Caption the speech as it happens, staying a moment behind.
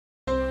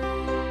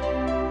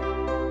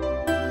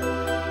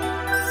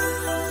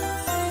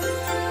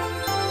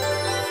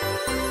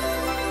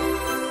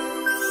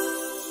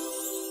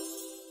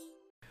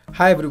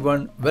Hi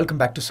everyone, welcome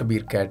back to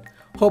Xref.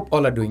 Hope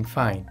all are doing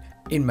fine.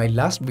 In my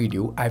last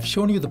video, I've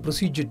shown you the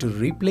procedure to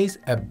replace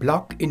a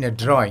block in a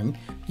drawing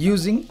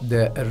using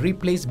the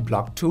Replace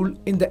Block tool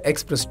in the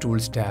Express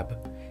Tools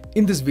tab.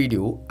 In this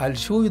video, I'll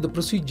show you the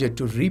procedure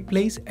to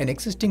replace an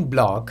existing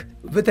block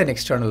with an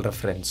external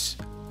reference.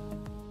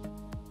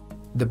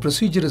 The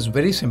procedure is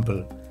very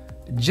simple.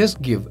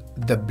 Just give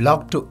the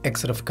block to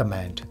Xref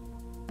command.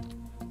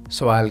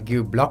 So I'll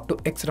give block to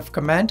Xref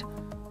command.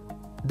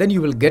 Then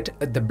you will get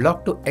the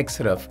block to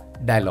Xref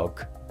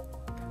dialog.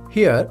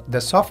 Here,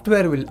 the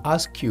software will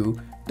ask you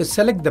to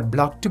select the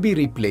block to be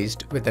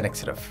replaced with an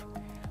Xref.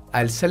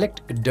 I'll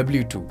select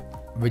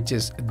W2, which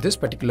is this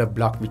particular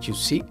block which you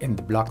see in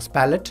the blocks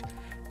palette,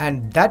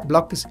 and that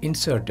block is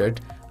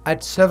inserted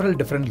at several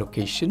different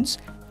locations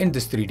in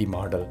this 3D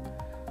model.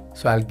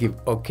 So I'll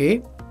give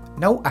OK.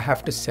 Now I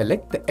have to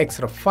select the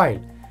Xref file.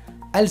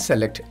 I'll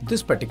select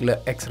this particular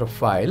Xref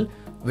file,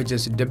 which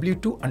is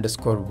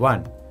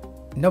W2_1.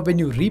 Now when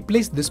you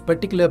replace this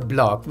particular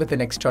block with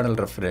an external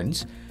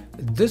reference,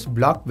 this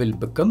block will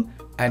become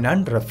an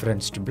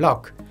unreferenced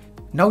block.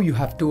 Now you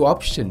have two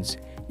options.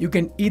 You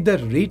can either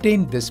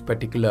retain this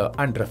particular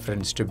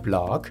unreferenced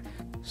block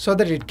so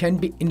that it can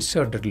be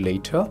inserted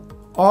later,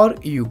 or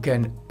you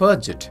can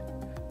purge it.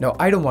 Now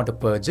I don't want to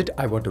purge it,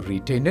 I want to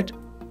retain it.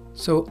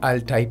 So I'll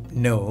type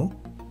no.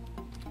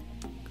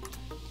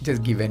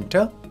 Just give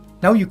enter.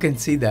 Now you can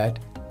see that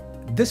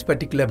this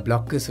particular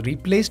block is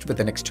replaced with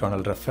an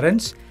external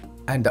reference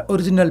and the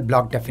original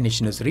block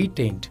definition is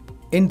retained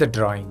in the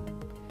drawing.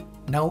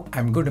 Now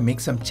I'm going to make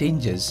some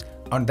changes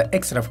on the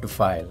Xref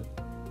file.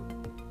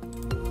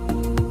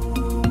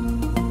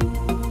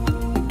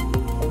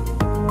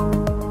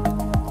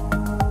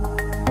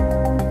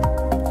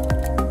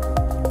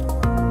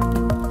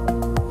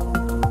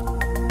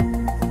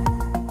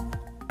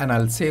 And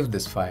I'll save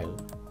this file.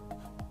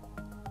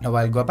 Now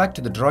I'll go back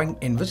to the drawing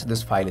in which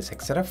this file is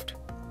Xrefed.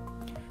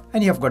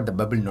 And you have got the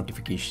bubble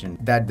notification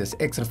that this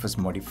Xref is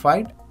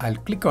modified. I'll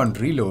click on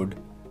reload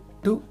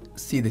to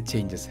see the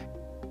changes.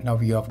 Now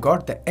you have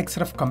got the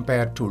Xref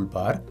compare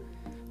toolbar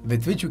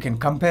with which you can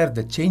compare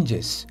the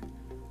changes.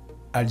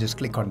 I'll just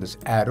click on this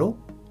arrow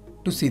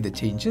to see the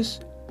changes.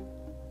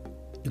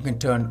 You can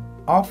turn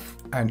off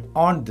and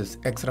on this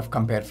Xref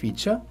compare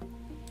feature.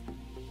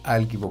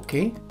 I'll give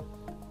OK.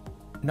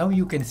 Now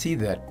you can see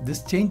that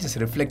this change is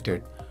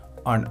reflected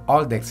on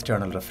all the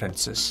external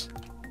references.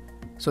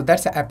 So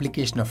that's the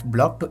application of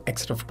block to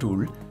Xref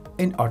tool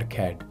in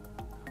Autocad.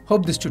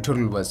 Hope this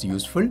tutorial was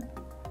useful.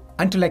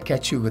 Until I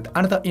catch you with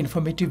another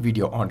informative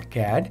video on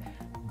CAD,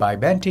 bye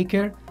bye and take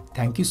care.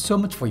 Thank you so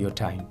much for your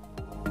time.